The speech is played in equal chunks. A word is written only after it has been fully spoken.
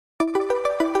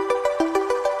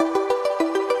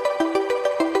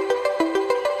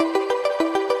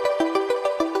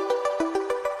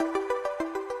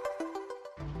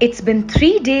It's been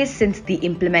 3 days since the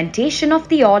implementation of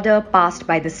the order passed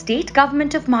by the state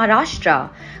government of Maharashtra,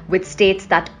 which states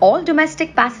that all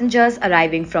domestic passengers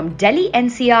arriving from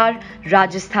Delhi-NCR,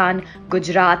 Rajasthan,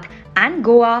 Gujarat and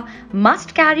Goa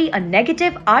must carry a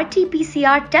negative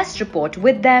RT-PCR test report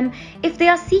with them if they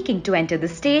are seeking to enter the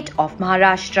state of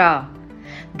Maharashtra.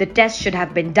 The test should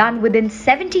have been done within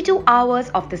 72 hours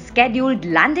of the scheduled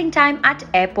landing time at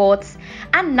airports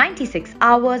and 96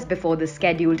 hours before the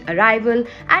scheduled arrival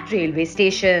at railway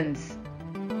stations.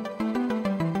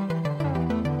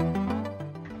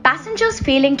 Passengers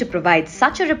failing to provide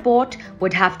such a report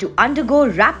would have to undergo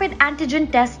rapid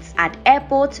antigen tests at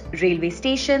airports, railway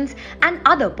stations and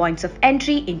other points of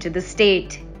entry into the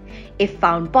state. If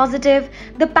found positive,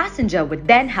 the passenger would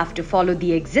then have to follow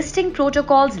the existing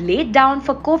protocols laid down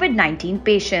for COVID-19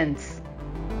 patients.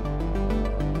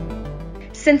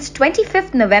 Since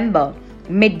 25th November,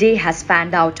 Midday has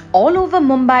fanned out all over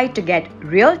Mumbai to get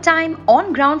real-time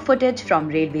on-ground footage from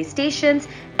railway stations,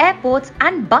 airports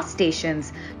and bus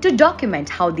stations to document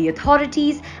how the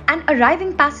authorities and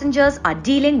arriving passengers are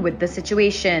dealing with the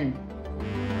situation.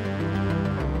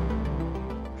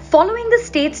 Following the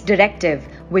state's directive,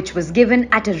 which was given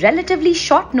at a relatively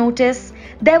short notice,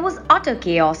 there was utter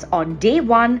chaos on day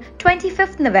 1,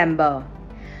 25th November.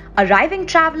 Arriving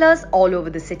travellers all over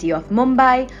the city of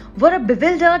Mumbai were a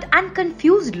bewildered and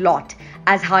confused lot,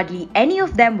 as hardly any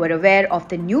of them were aware of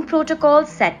the new protocols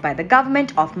set by the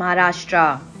government of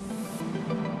Maharashtra.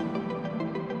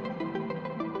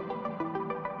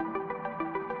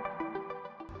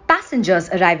 Passengers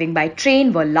arriving by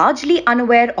train were largely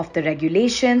unaware of the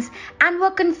regulations and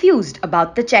were confused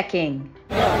about the checking.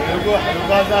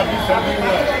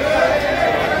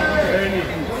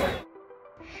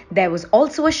 There was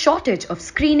also a shortage of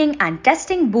screening and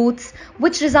testing booths,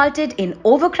 which resulted in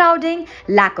overcrowding,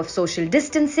 lack of social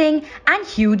distancing and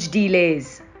huge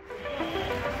delays.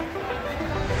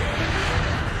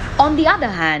 On the other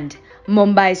hand,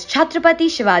 Mumbai's Chhatrapati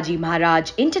Shivaji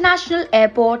Maharaj International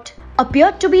Airport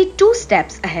appeared to be 2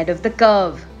 steps ahead of the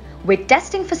curve. With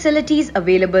testing facilities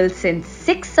available since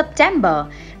 6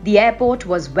 September, the airport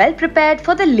was well prepared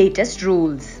for the latest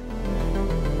rules.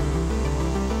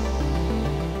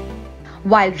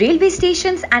 While railway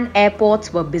stations and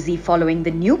airports were busy following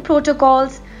the new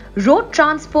protocols, road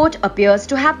transport appears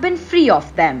to have been free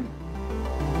of them.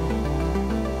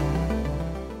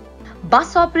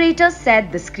 Bus operators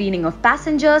said the screening of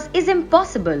passengers is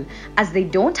impossible as they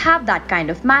don't have that kind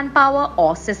of manpower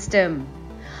or system.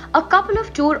 A couple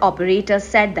of tour operators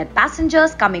said that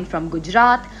passengers coming from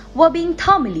Gujarat were being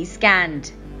thermally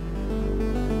scanned.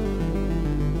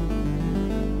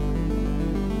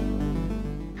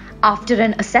 After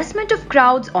an assessment of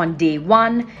crowds on day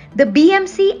 1, the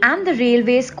BMC and the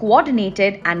railways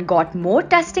coordinated and got more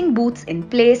testing booths in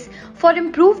place for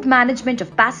improved management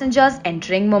of passengers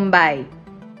entering Mumbai.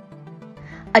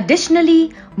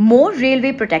 Additionally, more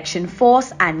railway protection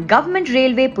force and government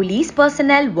railway police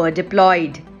personnel were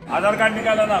deployed.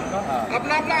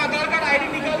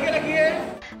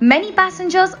 Many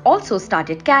passengers also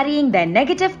started carrying their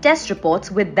negative test reports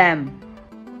with them.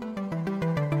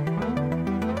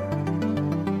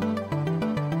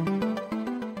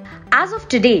 As of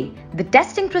today, the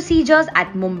testing procedures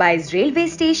at Mumbai's railway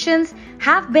stations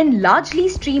have been largely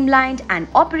streamlined and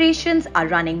operations are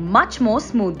running much more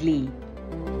smoothly.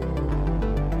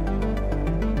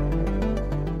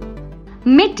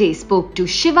 Midday spoke to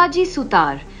Shivaji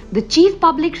Sutar, the Chief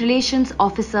Public Relations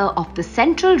Officer of the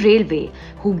Central Railway,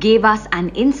 who gave us an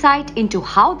insight into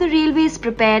how the railways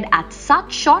prepared at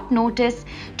such short notice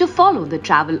to follow the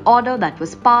travel order that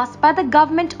was passed by the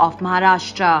government of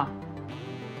Maharashtra.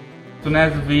 As soon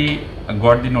as we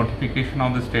got the notification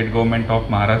of the state government of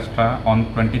Maharashtra on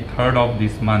 23rd of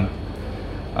this month,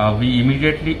 we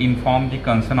immediately informed the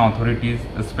concerned authorities,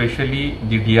 especially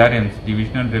the DRMs,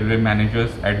 Divisional Railway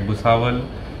Managers at Bhusawal,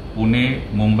 Pune,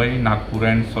 Mumbai, Nagpur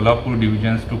and Solapur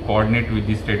divisions to coordinate with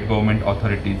the state government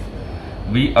authorities.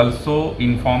 We also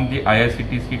informed the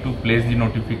IRCTC to place the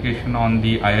notification on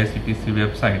the IRCTC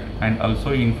website and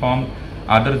also informed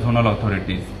other zonal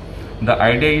authorities. The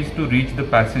idea is to reach the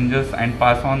passengers and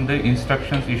pass on the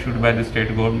instructions issued by the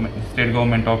state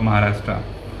government of Maharashtra.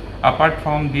 Apart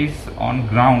from this, on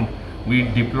ground, we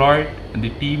deployed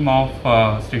the team of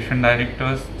station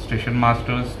directors, station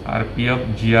masters,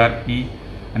 RPF, GRP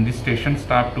and the station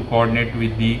staff to coordinate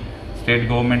with the state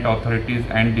government authorities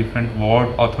and different ward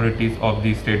authorities of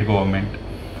the state government.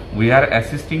 We are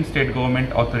assisting state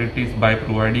government authorities by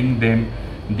providing them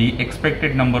the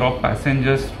expected number of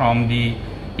passengers from the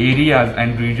areas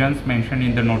and regions mentioned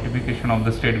in the notification of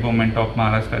the state government of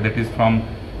Maharashtra, that is from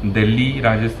Delhi,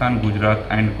 Rajasthan, Gujarat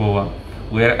and Goa.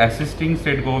 we are assisting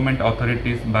state government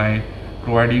authorities by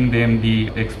providing them the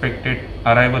expected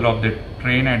arrival of the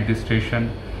train at the station,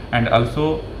 and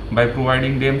also by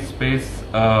providing them space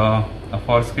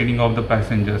for screening of the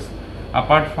passengers.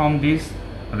 Apart from this,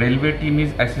 railway team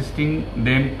is assisting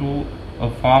them to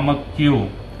form a queue,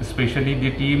 especially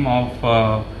the team of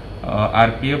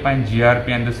RPF and GRP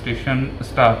and the station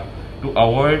staff, to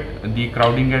avoid the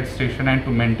crowding at station and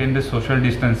to maintain the social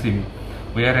distancing.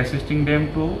 We are assisting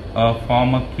them to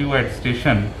form a queue at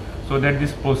station so that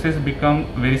this process becomes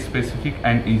very specific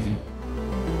and easy.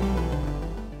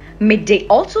 Midday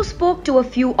also spoke to a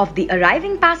few of the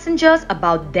arriving passengers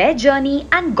about their journey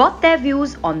and got their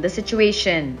views on the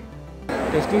situation.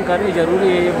 Testing करनी ज़रूरी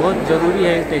है, ये बहुत ज़रूरी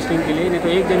है testing के लिए, नहीं तो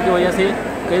एक दिन की वजह से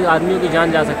कई आदमियों की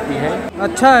जान जा सकती है।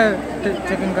 अच्छा है,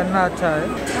 चेकिंग करना अच्छा है।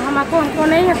 हमको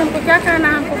नहीं है, तुमको क्या कहना,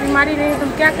 हमको बीमारी नहीं है, तुम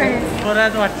क्या कहें। हो रहा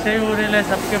है तो अच्छे ही हो रहा है,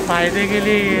 सबके फायदे के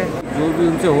लिए ही है। जो भी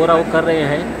उनसे हो रहा वो कर रहे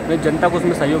हैं, तो जनता को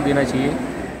उसमें सहयोग देना चाहिए।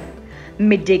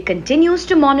 Midday continues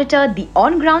to monitor the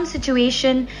on-ground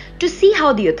situation to see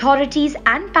how the authorities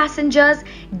and passengers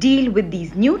deal with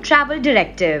these new travel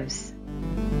directives.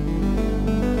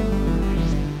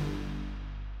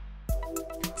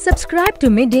 Subscribe to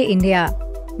Midday India.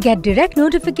 Get direct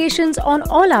notifications on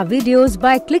all our videos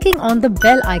by clicking on the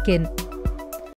bell icon.